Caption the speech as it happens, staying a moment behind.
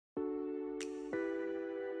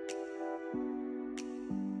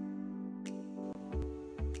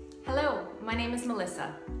Hello, my name is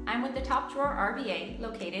Melissa. I'm with the Top Drawer RVA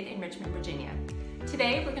located in Richmond, Virginia.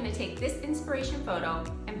 Today we're going to take this inspiration photo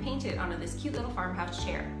and paint it onto this cute little farmhouse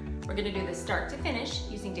chair. We're going to do this start to finish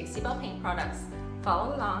using Dixie Belle Paint products.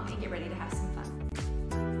 Follow along and get ready to have some fun.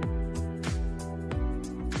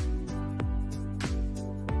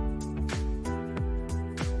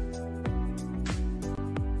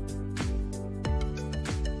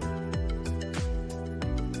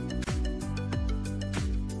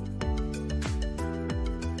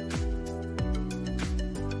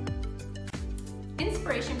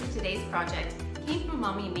 Inspiration for today's project came from a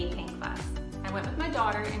Mommy and Me paint class. I went with my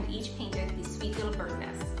daughter and we each painted these sweet little bird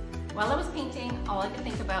nests. While I was painting, all I could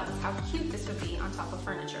think about was how cute this would be on top of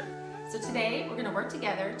furniture. So today we're going to work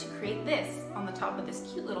together to create this on the top of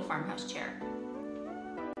this cute little farmhouse chair.